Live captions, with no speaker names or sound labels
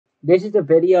This is a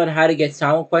video on how to get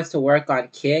sound requests to work on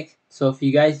Kick. So if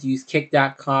you guys use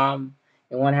kick.com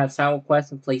and want to have sound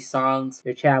requests and play songs in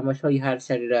your chat, I'm going to show you how to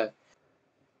set it up.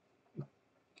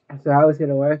 So how it's going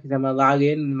to work is I'm going to log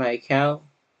in my account.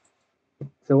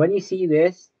 So when you see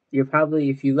this, you're probably,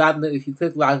 if you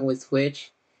click login with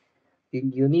Twitch,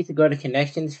 you'll need to go to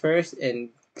connections first and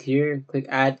here click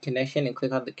add connection and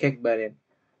click on the Kick button.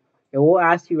 It will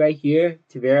ask you right here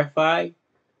to verify.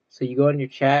 So you go in your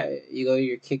chat, you go to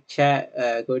your Kick chat,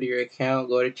 go to your account,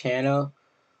 go to channel,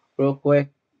 real quick,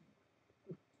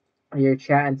 your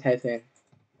chat and type in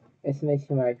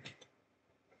exclamation mark.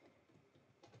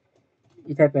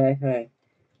 You type in exclamation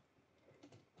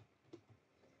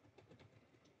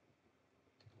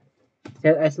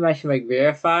mark. Exclamation mark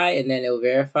verify, and then it'll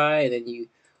verify, and then you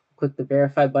click the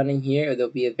verify button here, or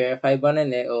there'll be a verify button,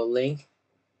 and it'll link.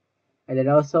 And then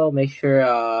also make sure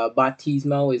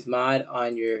Botisimo is mod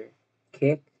on your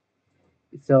Kick.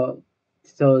 So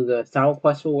the sound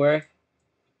request will work.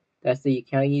 That's the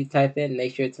account you type in.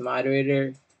 Make sure it's a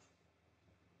moderator.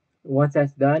 Once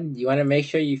that's done, you want to make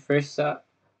sure you first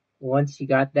once you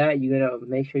got that, you're gonna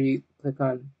make sure you click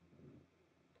on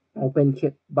open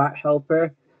Kick bot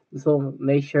helper. This will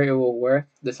make sure it will work.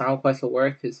 The sound request will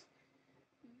work because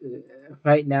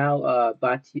right now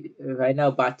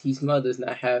Botismo does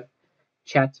not have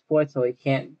chat support, so you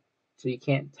can't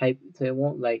type, so it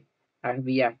won't like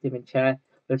be active in chat.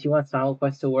 But if you want sound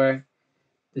requests to work,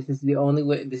 this is the only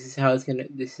way. This is how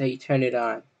you turn it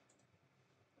on.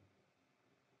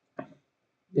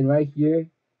 Then right here,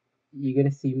 you're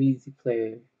gonna see music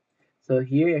player. So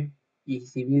here you can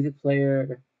see music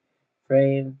player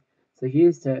frame. So if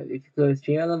you go to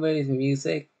stream elevators and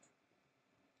music,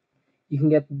 you can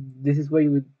get, this is where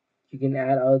you can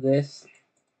add all this.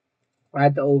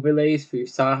 Add the overlays for your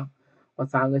song, what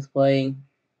song is playing.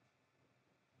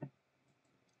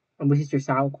 And which is your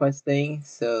sound quest thing.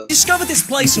 So discovered this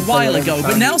place a while ago,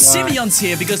 but now Simeon's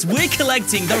here because we're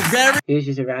collecting the rare. Here's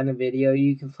just a random video.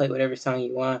 You can play whatever song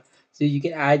you want. So you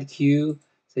can add queue.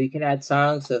 So you can add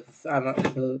songs. So if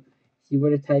you were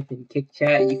to type in Kick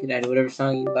Chat, you can add whatever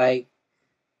song you like.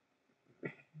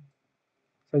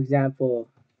 For example,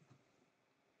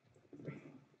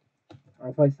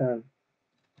 I'll play some.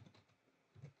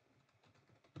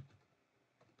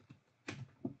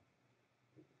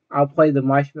 I'll play the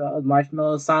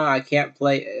Marshmallow song. I can't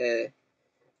play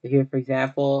here, for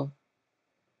example.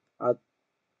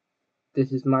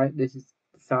 This is the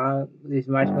song. This is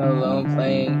Marshmallow Alone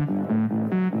playing.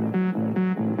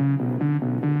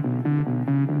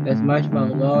 That's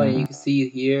Marshmallow Alone, and you can see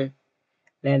it here.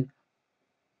 And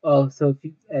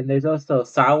then there's also a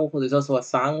song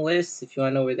list if you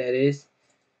want to know where that is.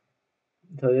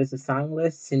 So there's a song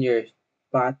list in your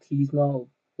Botisimo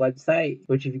website,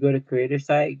 which if you go to creator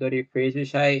site, go to your creator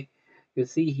site, you'll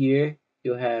see here,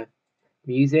 you'll have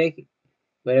music,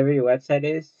 whatever your website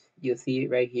is, you'll see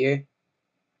it right here.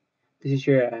 This is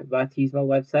your Botisimo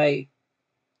website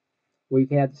where you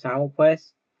can have the sound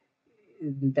request.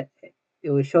 It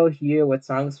will show here what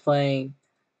song's playing.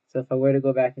 So if I were to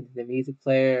go back into the music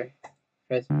player,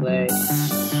 press play.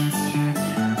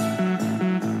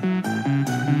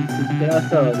 There's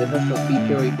also a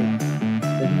feature where you can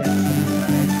listen at the same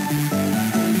time.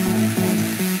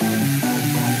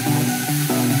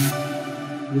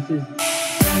 This is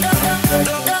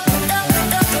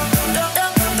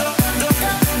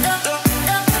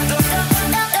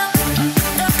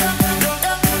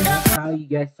how you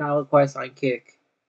get sound requests on Kick.